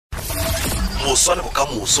Moswa le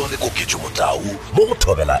bokamoso le koketšo motau mo go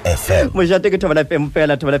Thobela FM. Mojate ke Thobela FM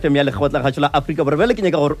fela, Thobela FM ya lekgotla kgatsho la Afrika Borwa. Bele ke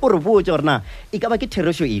nyaka gore o re botse gore na e ka ba ke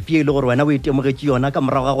theresho efe e le gore wena o itemogetše yona ka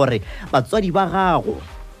morago ga gore batswadi ba gago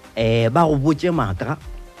ba go botse maka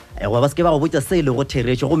wa ba se ke ba go botsa se ile go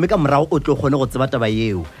theresho gomme ka morago o tlo kgone go tseba taba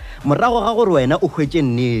yeo morago ga gore wena o hwetse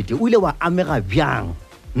nnete o ile wa amega bjang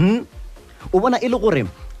o bona e le gore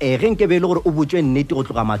ge nke be le gore o botswe nnete go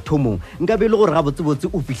tloga mathomong nka be le gore ga botsebotse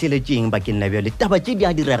o fitlheletseng bakeng la bjale taba tše di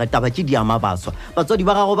a direga taba tše di ama baswa batswadi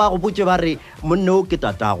ba gago ba go botse ba re monne o ke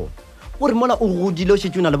tatago gore mola o godile o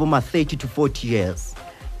šetse o na le bo ma 30 to 40 years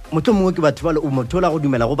motho mongwe ke batho ba le o motho la go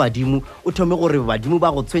dumela go badimo o thome gore badimo ba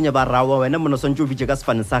go tshwenya ba rawa wena monna o swantse o bitse ka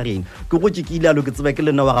sefane sa geno ke gotse ke ile alo ke tseba ke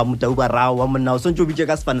lena wa ga motau ba rawa monna o swantse o bitse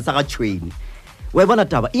ka sefane sa ga tšhweni wa bona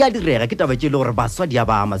taba e a direga ke taba tše le gore baswa di a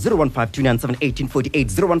ba ama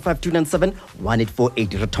 0152971848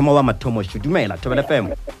 0152971848 re thoma wa mathomo sho dumela Thobela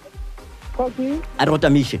FM a re go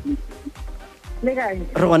tamiše re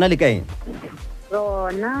gona le kae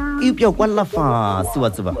rona e pia kwa la fase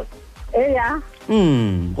wa tseba eya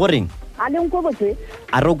goreng a le nko botse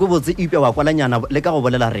a re go botse e pia wa kwala nyana le ka go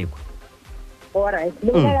bolela reko alright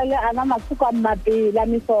le bolela le ana matsuko a mapela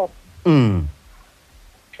miso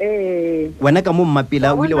wena ka mo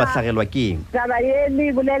mmapela o ile wa hlagelwa ke eng taba ye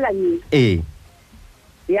le bolela ni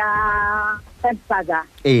ya father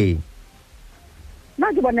na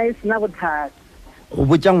ke bona e sena bothata go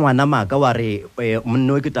botsa ngwana maka wa re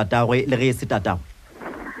monne o ke tatagwe le ge e se tatagwe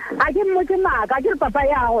a ke mmotse maka ke re papa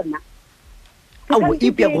ya gona ao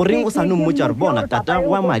ipia goreng o sa no mmotsa re bona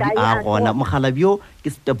tatagwe wa madi a gona mogalabjo ke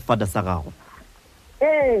stepfather sa gago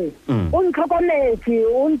o ntlhokometse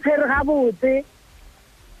o ntshwere gabotse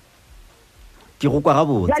ke go kwa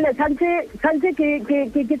gabotse jale tshantse ke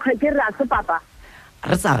re a se papa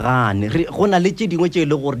re sa gane go na le tše dingwe tše e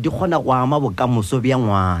le gore di kgona go ama bokamoso bja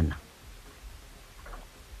ngwana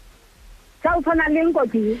sa o tshwana le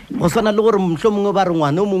nkoti go swana le gore mohlho mongwe ba re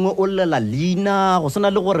ngwana o mongwe o llela leina go swana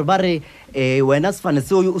le gore ba re wena sefane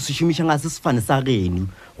seo o se šomišang a se sefane sa geno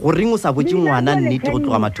goreng o sa botse ngwana nnete go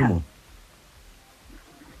tloga mathomong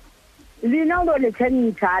leina o lo le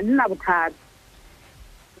tšhentšha le na bothata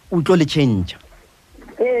o tlo le tšhentšha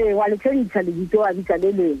wa le tšhentšha le bitso a bitsa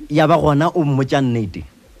le leng ya ba gona o mmotša nnete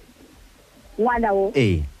ngwana o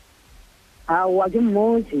aowa ke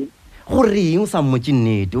mmotse goreng o sa mmotse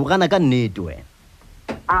nnete o gana ka nnete wena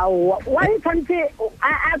aowa wa e tshwanetse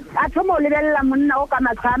a thoma o lebelela monna o ka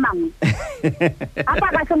matlho a mangwe a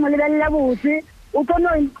pa ka se mo lebelela botse o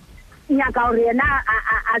tlono nyaka gore yena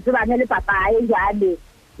a tsebane le papa e jale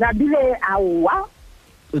na bile aowa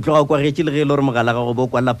o tloga kwa getse le ge e le gore mogala ga go bo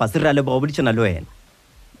kwa lapase re a leboga boditšhana le wena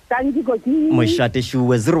mošate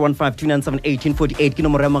šuwe 0152971848 ke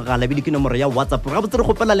nomoro ya mogala ebile ke nomoro ya whatsapp ga botse re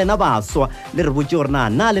kgopela lena baswa le re botse gore na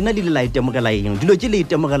lena le le la itemogela eng dilo tše le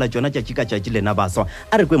itemogela tšona tšatši ka tšatši lena baswa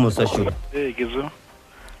a re kwe Moswa šuwe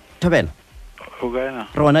Thobela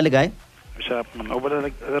re gona le kae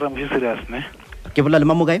ke bola le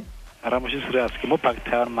mamo kae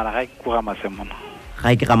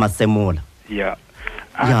ga e ke ga masemola ya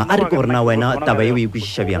a re ke gore na wena taba e o e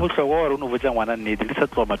kwešiša bjang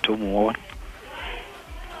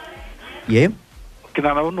ye ke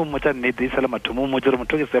nana o no mmotsa nnete e sa le mathomo o mmotse gore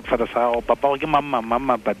motho ke stepfather sa gago papa go ke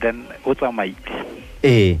mamma but then o tsamaile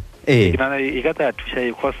ke nana e ka tsa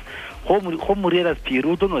thuša because go moriela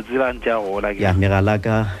sephiri o tlo no tsebang tša gola ya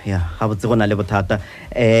megalaka ya ga botse go na le bothata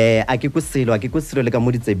a ke kweselo le ka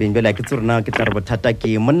mo ditsebeng bjale a ke tse rona ke tla re bothata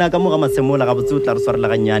ke monna ka moga masemola ga botse o tla re sware le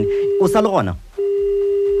gannyane o sa le gona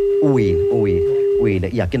o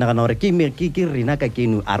ile ya ke nagana gore ke rena ka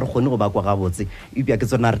keno a re kgone go bakwa gabotse ebja ke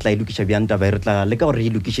tsona re tla e lokiša bjang taba e re tla le ka gore re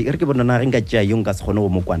e lokiše e re ke bonana ge nka tšea yo nka se kgone go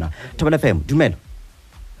mokwana Thobela FM dumela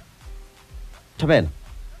Thobela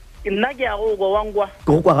nna ke ya go wangwa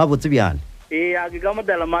ke go kwa gabotse bjale a ke ka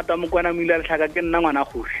motela mata mokwana moile lehlaka ke nna ngwana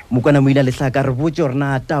kgoši mokwana moile lehlaka re botse gore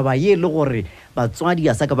na taba ye le gore batswadi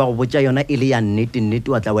a sa ka ba go botsa yona e le ya nnete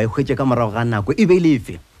wa tla wa e hwetse ka morago ga nako e be e le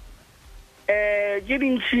efe ke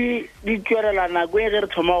dintšhi di tšwelela nako e ge re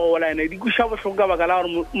thoma go gola ene di kuša bohloko ka baka la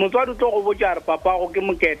gore motswadi o tlo go botsa gore papago ke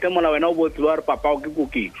mokete mola wena o botse ba gore papago ke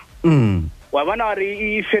koketso wa bona gore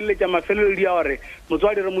e feleletša mafeleledi ya gore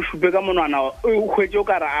motswadi re mo šupe ka monwana o hwetse o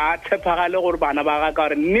kare a tshepagale gore bana ba ga ka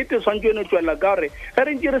gore nnete swantse ene tswelela ka gore ge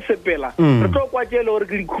re ntse re sepela re tlo kwa tše e le gore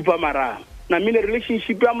ke dikhupa marago namile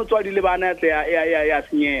relationship ya motswadi le bana ya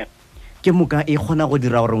senyega ke moka e kgona go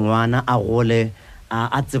dira gore ngwana a gole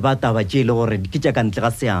a tseba taba tše e le gore ke tša ka ntle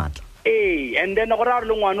ga seatla and then go ra re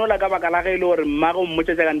le ngwana la ka baka la ge ile gore mma go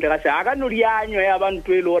mmotse ka ntle ga se a ka no dianyo ya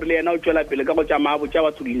bantu ile gore le yena o tswela pele ka go tsamaya bo tsa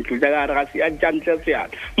batho dintlo tsa ga re ga se a tsantle se ya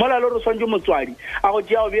mola lo re sonje motswadi a go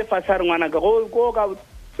tšea o be fa sa re ngwana ka go ka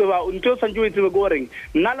tseba ntse o santse o tsebe go reng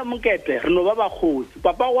nna le mokete re no ba bagotsi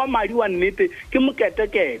papa wa madi wa nnete ke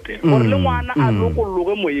mokete-kete gore le ngwana a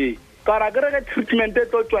lokologe moyeng kara ke re treatment e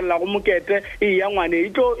tlo tswella go mokete e ya ngwane e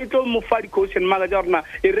tlo mo fa di-caution maga tsa rona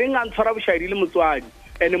e reng a ntshwara bošadi le motswadi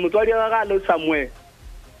ene motswadi ga le somewhere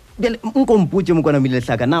bjale nkompotse mokwana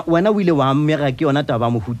moiletlhaka na wena o ile wa mmega ke yona taba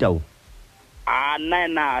mohuta o a nna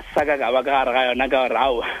ena saka ka ba ka gare ga yona ka gore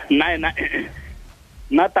ao nna ena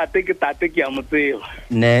na tate ke ya motseo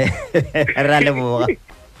ne ra leboga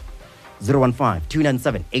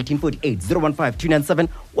 015-297-1848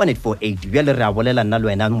 015-297-1848 bjale re a bolela nna le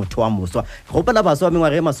wena motho wa moswa gopela baswa wa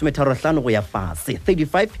mengwaga e 35 go ya fase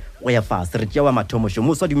 35 go ya fase re tšea wa mathomošo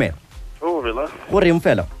moswa dumela go reng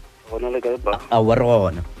fela a wa re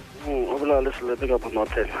gona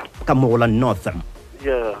ka mogola northern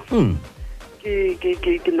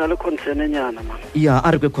ke na le concern nyana man ya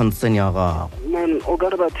a re ke concern ya gago man o ka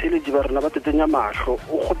re batheletši ba rena ba tetenya mahlo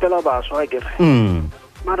o kgopela baswa a kere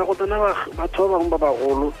mara go tsena batho ba bangwe ba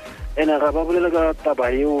bagolo ene ga ba bolela ka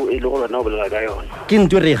taba eo e le go lona o bolela ka yona ke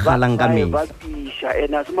ntho re galang ka mei ba tiša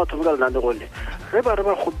ene a se mathomo ka lenane gole ge ba re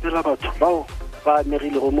ba kgopela batho bao ba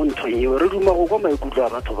megile go mo nthong eo re duma go kwa maikutlo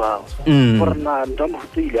a batho bao gore na nta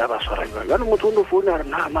mohuto ile a ba swara jang jale motho o no foune a re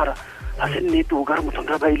na mara a se nnete o ka re motho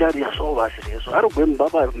nka ba ile a dia so ba sereso a re kweng ba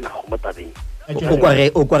ba nago mo tabeng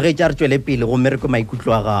o kwa ge tša re tswele pele gomme re kwe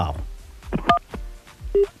maikutlo a gago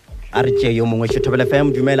a re tšee yo mongwe šo Thobela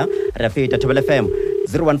FM dumela re a feta Thobela FM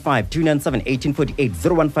 015-297-1848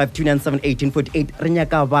 015-297-1848 re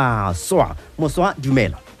nyaka baswa moswa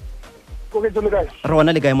dumela re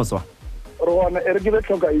gona le kae moswa re gona e re ke be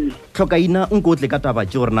tlhokaina nko o tle ka taba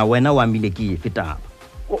tše gore na wena wa mmile ke efe taba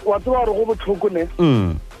wa tseba gore go botlhoko ne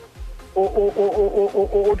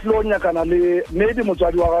o tlo nyakana le maybe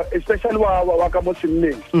motswadi wa especially wa ka mo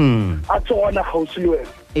senneng a tsogona gausi le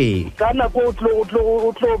wena ka nako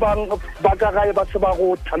o tlo ba ka gae ba se ba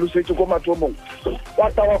go tlhalosetse ko mathomong wa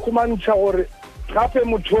ta wa khumantšha gore gape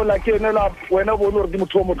motho la ke ene la wena bone gore ke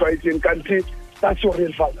motho o mo tlwaetseng kanti that's your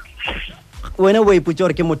real father wena o ipotsa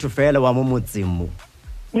gore ke motho fela wa mo motseng mo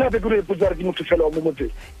nna be ke re ipotsa gore ke motho fela wa mo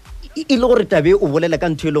motseng e le gore tabe o bolela ka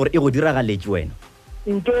ntho e le gore e go diragaletse wena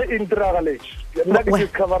ntho e ntiragaletše nna ke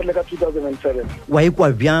discover le ka 2007 wa ekwa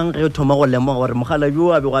bjang ge o thoma go lemoga gore mogala jo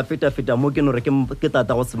a be go a feta mo ke no re ke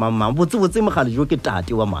tata go semangmang botsebotse mogala jo ke tate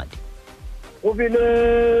wa madi go bile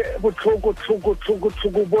botlhoko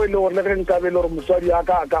bo e le gore le ge nka be le gore motswadi a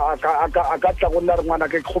ka tla go nna re ngwana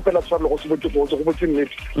ke kgopela tshware le go se botsebotse go botse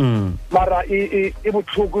nnete mara e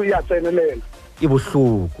botlhoko ya tsenelela e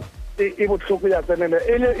botlhoko ya tsenelela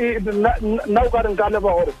nna o ka re nka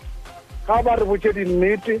leba gore ga ba re botse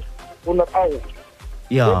dinnete o na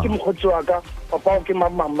ao ke mokgotsi wa ka papa o ke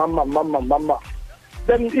mama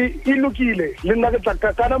then e lokile le nna ke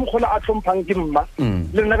tla kana mokgola a tlhomphang ke mma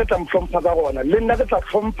le nna ke tla mhlompha ka gona le nna ke tla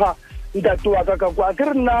tlhompha ntate wa ka kwa ke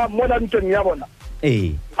re nna mo la ntweng ya bona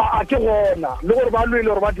a ke gona le gore ba lwele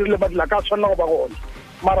gore ba dirile ba dila ka tshwanela go ba gona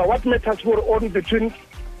mara what matters for on between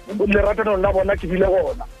leratano la bona ke bile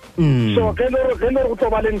gona so ge le go tlo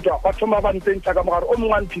ba le ntwa ba thoma ba ntentšha ka mogare o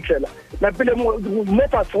mongwe a mphitlhela na pele mo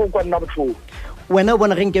fase go kwa nna botlhoko wena o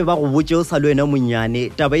bona ge nke ba go botse o sa le wena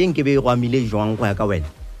monnyane taba ye nke be e go amile jwang go ya ka wena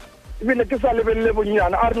ebile ke sa lebelele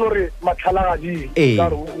bonnyane a re no re matlhalagading e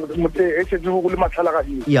setse go le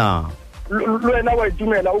matlhalagading ya le wena wa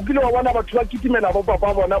itumela o kile wa bona batho ba kitimela bo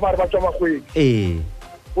papa bona ba re ba tswa magweng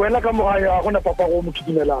wena ka mogae ga gona papa go mo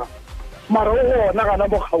kitimelang mara o gona gana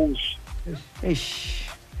mo kgausi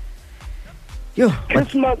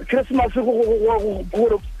Christmas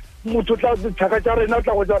gore motho tla thaka tša rena o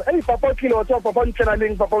tla go jara hey papa o tlile wa tswa papa o ntlela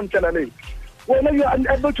leng wena you are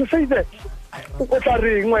able to say that o tla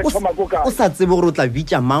reng wa thoma go ka o sa tsebe gore o tla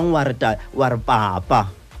bitša mang wa re papa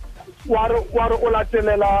wa re o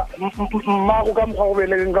latelela mmago ka mokgwa go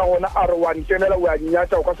beleng ka gona a re wa ntelela o a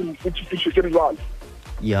nyatša o ka se mofutšifutše ke re jalo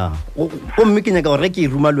ya gomme ke nyaka gore ke e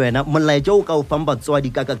ruma le wena molaetša o ka o fang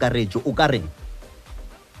batswadi ka kakaretšo o ka reng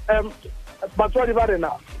batswadi ba rena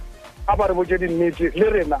a ba re botse dinnete le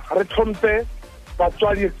rena re tlhompe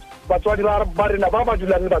batswadi ba rena ba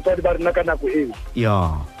dulang le batswadi ba rena ka nako eo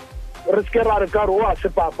re seke ra re ka re o a se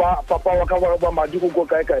papa wa ka wa madi go go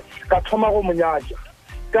kae ka thoma go monyatša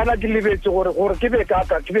kana ke lebetse gore ke be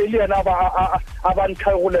kaka ke be le yena a ba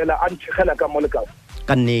ntlhagolela a ntšhegela ka mo le kao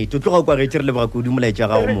ka nnete o tloga o kwa getse re le bakudi molaetša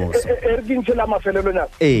gago moso re ke ntšhela mafelelonyana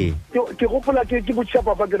ke gopola ke botšha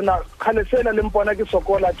papa ke rena kgale sela le mpona ke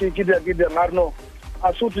sokola ke dira ga re no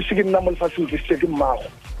a se o tlise ke nna mo lefatsheng ke se ke mmago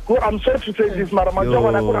I'm sorry to say this mara ma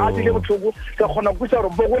tsogona gore a dile botlhoko ka kgona go tsara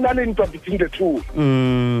bo gona le ntwa between the two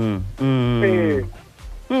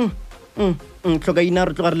tlhoka ina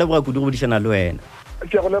re tloga re leboga kudu go bodishana le wena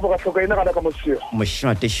ke go leboga tlhoka ina kana ka mosego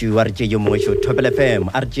moshate shu RJ yo mongwe sho Thobela FM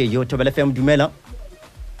RJ yo Thobela FM dumela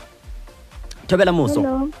Thobela moso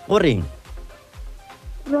go reng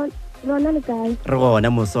rona le kae re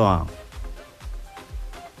bona moso wa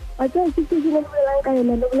tse se se le bolela ka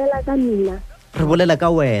yena le bolela ka nna re bolela ka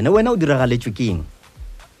wena o diragaletswe keng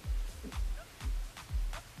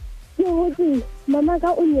ke mama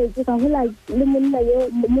ka o nyetse ka hola le monna yo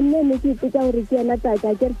monna ne ke tsaya gore ke yena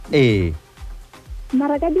tata ke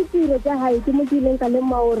mara ka ditiro tsa hae ke mo dileng ka le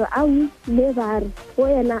maora a o le bare o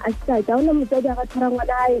yena a tsaya ona motsadi ga tshwara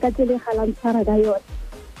ngwana a ka tsele galang tshwara ka yona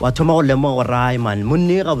wa thoma go lemoga rai man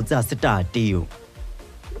monni ga botse a se tate yo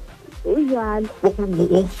o jalo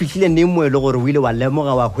o fihlile ne mo le gore o ile wa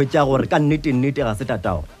lemoga wa hwetša gore ka nnete ga se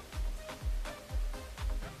tatao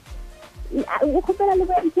o khopela le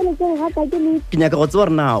ba tsele tse ga ka ke le ke nyaka go tsore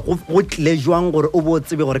na go tle jwang gore o bo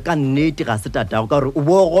tsebe gore ka nnete ga se tatao ka gore o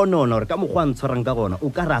bo gonona gore ka mogwa ntshwarang ka gona o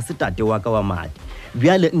ka ra se tate wa ka wa madi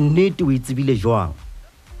bjale nnete o itsebile jwang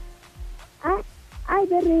I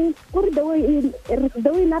very good the way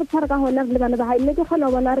nar tshara ka hona le bana ba ha ile ke khona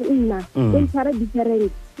bona re nna ke tshara different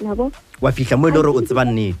nabo wa fihla mo le re o tseba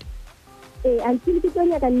nnete until ke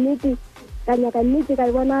tsanya ka nnete ka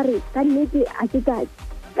bona re ka nnete a ke ka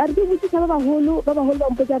re ke botse ba baholo ba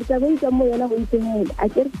mpotsa re tsa itse mo yona go itsengela a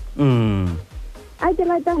ke a ke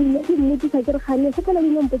rata nnete sa ke re khane se fela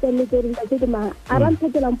le mpotsa nnete re ka ke ma a ba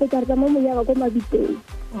mpotela mpotsa re tsa mo monyaga ko mabiteng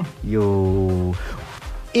yo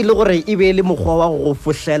e le gore e be le mogwa wa go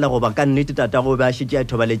fohlela go ba ka nnete tata go ba shitse a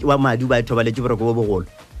thobaletse wa madi ba thobaletse boroko bo bogolo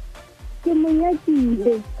ke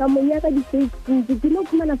monyakile ka monyaka di Facebook ke no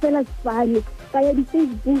khumana fela sfane ka ya di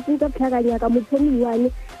Facebook ka tlhaganya ka mothomi wane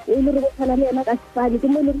e le re go tsala le yena ka sfane ke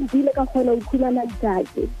mo le re dile ka khona o khumana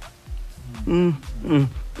ntate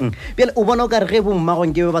bjale o bona o ka re ge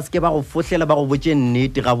bommagong ke ba se ke ba go fohlela ba go botse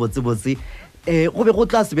nnete ga botsebotse go be go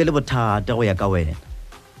tla se be le bothata go ya ka wena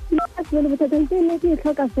le bothata ntse ke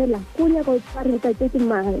tlhoka fela go nyaka o tshware tate ke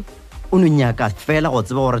mang o no nyaka fela go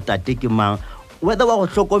tseba gore tate ke mang whether wa go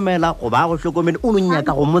hlokomela go ba go hlokomela o no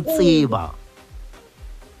nyaka go mo tseba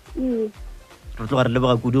re tloga re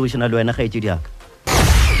leboga kudu go shena le wena ga etse diaka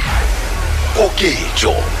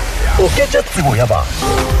oketša tsebo ya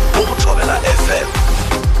batho mo go Thobela FM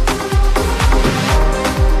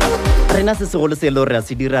rena se segolo se le re a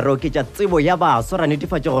se dira re oketša tsebo ya baswa ra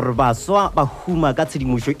netefatša gore baswa ba huma ka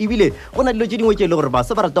tshedimošo ebile go na dilo tše dingwe tše e le gore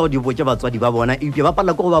baswa ba rata go di botša batswadi ba bona eupša ba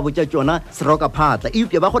palela ko go ba botša tšona seroka phatla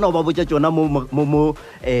eupša ba kgona go ba botša tšona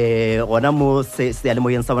gona mo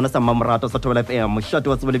seyalemoyeng sa bona sa mmamorato sa Thobela FM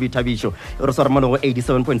mošate wa tsebo le boithabišo e re swara mo go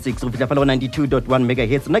 87.6 go fitlha fela go 92.1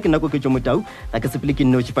 megahertz nna ke nako ke tšo motau la ke sepele ke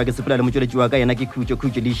nnošifa ke sepela le motsweletši wa ka yena ke khutšo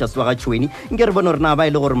le išaswa ga tšhweni nke re bone gore na ba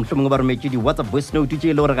e le gore mohlomongwe ba rometse di WhatsApp voice note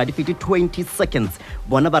tše e le gore ga di fete 20 seconds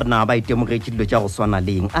bona ba re na ba itemogetše dilo tša go swana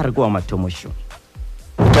leng a re kwa mathomošo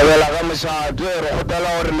Thobela ka mošate re kgopela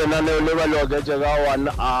gore lenaneo le ba le oketše ka 1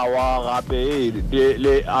 hour gape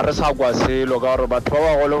a re sa kwa selo ka gore batho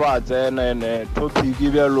ba bagolo ba tsena ene topic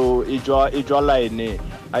bjalo e tšwa line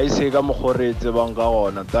a e se ka mokgwa re e tsebang ka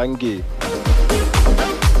gona thank you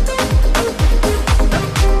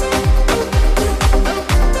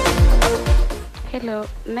hello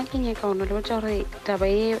nna ke nyaka ono le botsa gore taba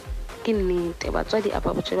e ke nnete batswadi a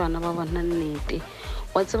ba botse bana ba bona nnete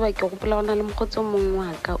wa tseba ke gopola gona le mogotso mongwe wa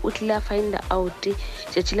ka o tlile a find out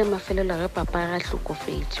tšatši le mafelelo ge papa ga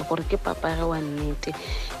hlokofetše gore ke papa ge wa nnete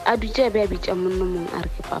a dutše a be a bitša monno mongwe a re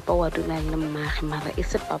ke papa wa dula le mmage mara e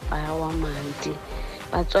se papa ge wa madi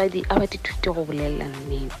batswadi a ba dithute go bolelela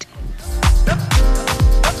nnete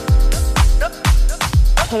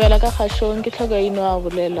Thobela ka kgašong ke tlhoka ino a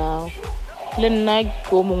bolelago le nna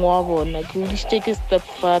ke o mongwe wa bona ke hodisitše ke step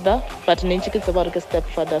father but ne ntše ke tseba gore ke step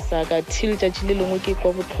father sa ka till tšatši le lengwe ke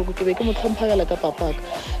kwa botlhoko ke be ke mo tlhomphagela ka papaka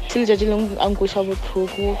till tšatši lengwe a nkoša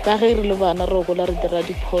botlhoko ka ge re le bana re gola re dira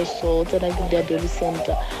diphoso o tsena ke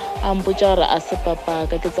di-adolescenta a mpotša gore a se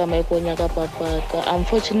papaka ke tsamaye ko nyaka papaka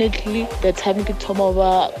unfortunately the time ke thoma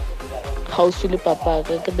ba gausi le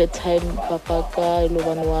papaka ke the time papaka e lo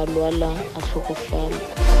bane wa lwala a tlhokofala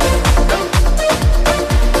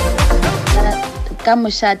ka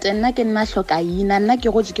mošate nna ke nna hlokaina nna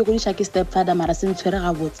ke gotse ke godiša ke step father mara se ntshwere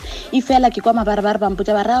gabotse e fela ke kwa mabarebare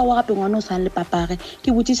bampotsa ba ra wa gape ngwane o tshwane le papage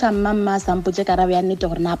ke botšiša mmamma sa mpotse ka rabe ya nnete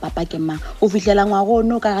gore na papa ke mang o fitlhela ngwago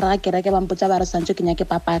ono ka gare ga kereke bampotsa ba re swantse ke nyake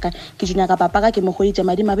papaka ke tšonyaka papaka ke mo goditše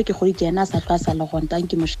madimabe ke goditše ena a sa tlo a sa le gona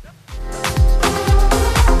tanke mošate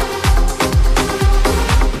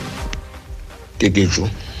Kekecho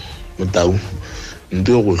motau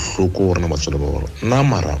ndo go hloko rena batswadi ba bona nna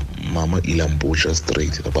mara mama ilamposha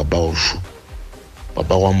straight ka papa o shu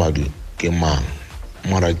papa wa madi ke mang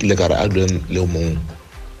mara ke le ka re a dule le mong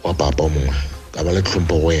wa papa mongwe ka ba le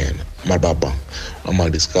tlhompo go yena ma papa wa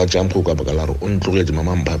madi ska jam go ka baka la re o ntlogetse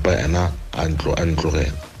mama mpapa ena a ntlogela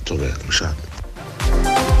tsogela mshaka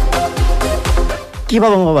ke ba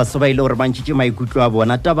bangwe ba soba ile gore ba ntšhitše maikutlo a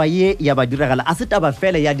bona taba ye ya ba diragala a se taba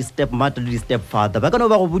fela ya di-step mother le di-step father ba ka no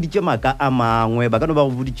ba go boditše maaka a mangwe ba ka no ba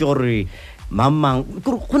go boditše gore mamang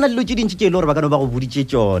go na dilo tše dintši tše e le gore ba ka no ba go boditše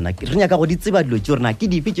tšona re nyaka go di tseba dilo tše gorena ke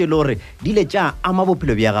dife tše e le gore di ile tša ama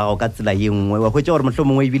bophelo bja gago ka tsela ye nngwe wa hwetša gore mohlho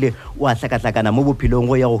mongwe ebile o a hlakahlakana mo bophelong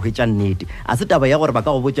go ya go hwetša nnete a se taba ya gore ba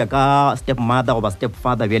ka go botša ka step mother goba step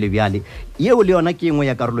father bjale yeo le yona ke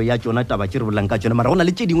engwe ya karolo ya tšona taba tše re bolang ka tšona mara go na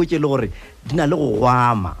le tše dingwe tše e le gore di na le go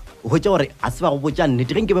gwama o hwetša gore a se ba go botša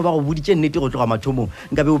nnete ge nke be ba go boditše nnete go tloga mathomong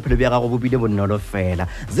nka be bophelo bja gago bo bile bonolo fela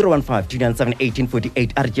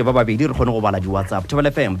 015 a re tše ba babedi re kgone go bala di-whatsapp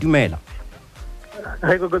Thobela FM dumela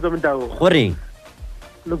gore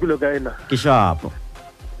lokilo ka ena ke shapo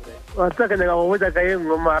wa tsaka ne ga go botsa ka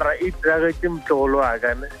engwe mara e diragetse mtlogolo wa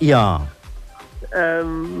ka ne ya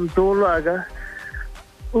mtlogolo wa ka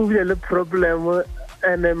o bile le problem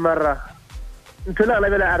ene mara ntho le gana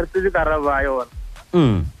bele a re tsetse ka ra ba yona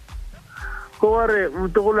ko gore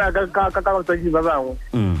mtlogolo wa ka batswadi ba bangwe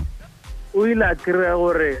o ile a kry-a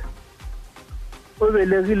gore o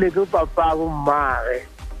belegile ke papa bo mmage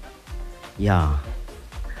ya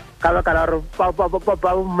ka baka la gore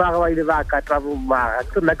papa bo mmage ba ile ba kata bo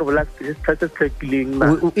mmage ke nna ke bola se tlhekileng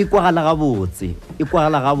e kwagala gabotse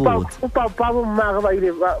papa bo mmage ba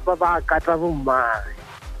ile ba kata bo mmage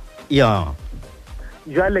ya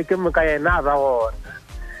jwale ke moka yena ba gona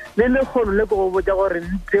le lekgono le ko go botsa gore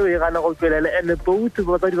nteo e gana go tswelela ene bouti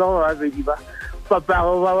batswadi ba go babedi ba papa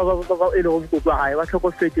ba e le go bokoko gae ba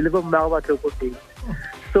tlhokofetse le bo mmago ba tlhokofetse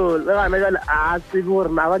so le gana jale a tsebe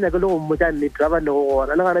gore na ba nyake le go mmotsa nnete ba ba ne go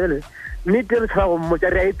gona le gana jale nnete re tšhaba go mmotsa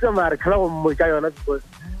re a itse mara re tšhaba go mmotsa yona because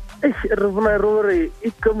re bona re gore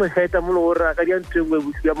e kemogeta mo le gore a ka di a ntho engwe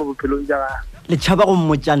bosia mo bophelong ja gago le tšhaba go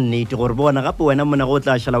mmotsa nnete gore bona gape wena mona go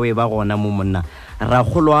tla šhala o e ba gona mo monna ra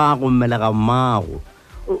kgolwa go mmelega mmago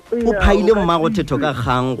o phaile mmago thetho ka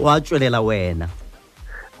kgang go a tswelela wena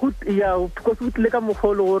ya because o tlile ka mokgwa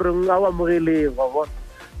o le goreng a o amogeleng wa bona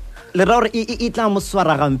le ra gore e tla mo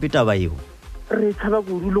swara gampe taba eo re tšhaba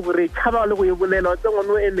kudu le gore tšhaba le go e bolela wa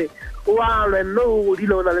tsengwano ene wa lwe nno o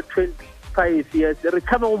godile o na le 25 years re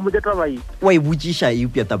tšhaba go mmotsa taba eo wa e botšiša e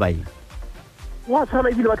upša taba eo wa tshwana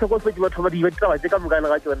ebile ba tlhokofetse batho ba ditaba tse ka mokane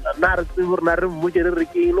ga tsona na re tsebe gore na re mmotse re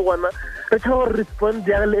keng le gona re tšhaba gore respond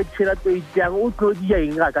yang le action a tlo itsang o tlo dia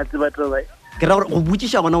eng ga ka tseba taba ke ra gore go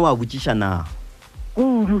botšiša gona wa botšiša na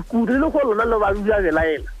kudu le go lona le ba bula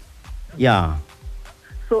belaela ya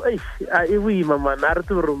so e boima man a re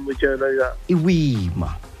tsebe re mmotse yona ja e boima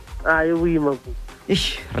e boima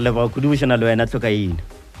re leboga kudu bošana le wena tlhokaine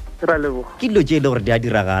ke dilo tše e le gore di a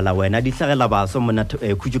diragala wena di tlhagela baso mona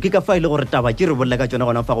khutso ke ka fa e le gore taba tše re bolela ka tšona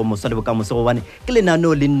gona fa go moswa le bokamoso gobane ke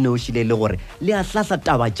lenaneo le nnošile e le gore le a hlahla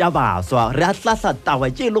taba tša baswa re a hlahla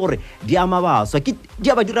taba tše e le gore di ama baswa di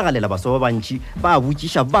a ba diragalela baswa ba bantši ba a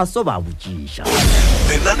botšiša baswa ba a botšiša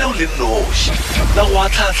lenaneo le nnoši la go a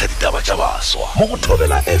hlahla ditaba tša baswa mo go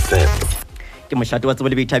Thobela FM ke mošate wa tsebo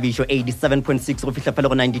le boithabišo 87.6 go fihla fela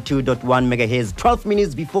go 92.1 megahertz 12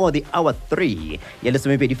 minutes before the hour 3 ya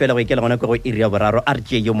lesomepedi fela go ikela gona ke go iri ya boraro a re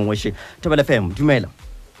tšee yo mongweše Thobela FM dumela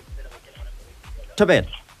Thobela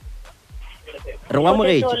re go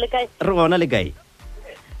amogetše re gona le kae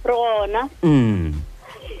re gona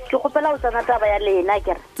ke gopela o tsena taba ya lena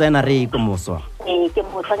ke re tsena re ko Moswa ke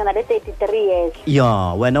Moswa ke na le 33 years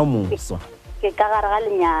ya wena o Moswa ke ka gare ga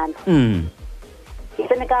lenyalo ke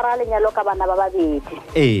tsene ka ra lenyalo ka bana ba babedi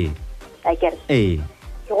akere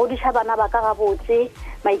ke godiša bana ba ka gabotse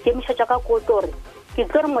maikemišetša ka kotore ke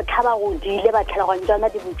tlo re motlha ba godile ba tlhalagantšana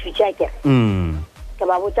di botsutše akere ke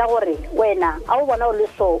ba botša gore wena a o bona o le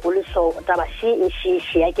so taba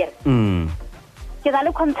šiši akere ke na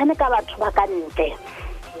le concern ka batho ba ka ntle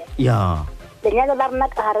ya lenyalo la rena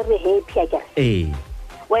ka gare re happy akere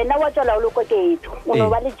wena wa tšwela o le ko ketho o no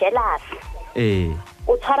ba le jealous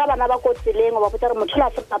o tshwara bana ba ko tseleng o ba botsa re motho la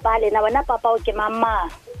se papa lena wena papa o ke mama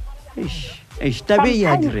tabe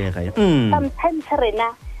ya direga sometimes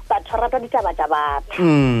rena batho rata ditaba tša batho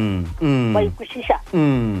ba ikušiša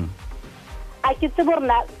a ke tsebe gore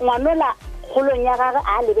ngwanola kgolong ya gage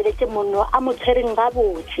a lebeletse monno a mo tshwereng ga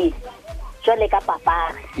botse jwale ka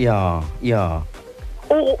papage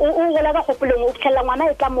o gola ka kgopoleng o fitlhelela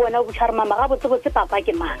ngwana e tla mo wena o botša re mama ga botsebotse papa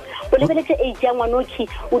ke mang o lebeletse age ya ngwanoki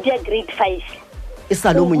o dia grade 5 e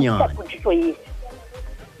sa le monyane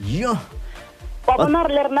yo wa bona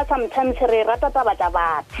re le rena sometimes re rata taba tsa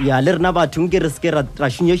batho ya le rena batho nke re ske ra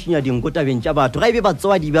shinya dinko tabeng tsa batho ga ebe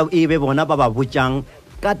batswadi ba ebe bona ba ba botsang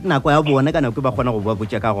ka nako ya bona ka nako ba kgona go ba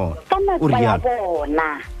botsa ka gona o re ya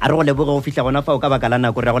bona a re go leboga go fihla gona fa o ka baka la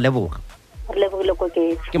nako re go leboga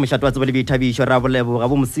ke mošato wa tsebo le boithabišo re a boleboga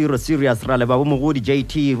bo mosiro serious re a leba bo mogodi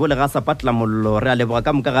JT bo le ga sa patla mollo re a leboga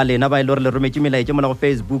ka moka ga lena ba ile re le rometse melaetše mola go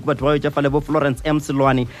Facebook batho ba tša fa le bo Florence M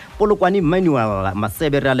Silwane Polokwane Emmanuel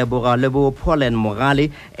Masebe re a leboga le bo Pauline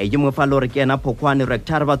Mogale ke mo fa le re ke ena Phokwane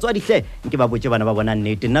Rector batswadi hle nke ba botse bana ba bona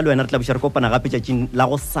nnete nna le wena re tla buša re kopana gape tšatšing la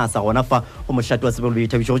go sasa gona fa go mošato wa tsebo le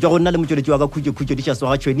boithabišo go tšwa go nna le motsweletši wa ka khutšo di tša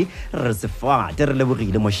swa ga tšhweni re se fate re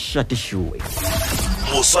lebogile mošate shoe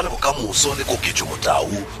Moswa le bokamoso le koketšo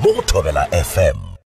motau mo go Thobela FM.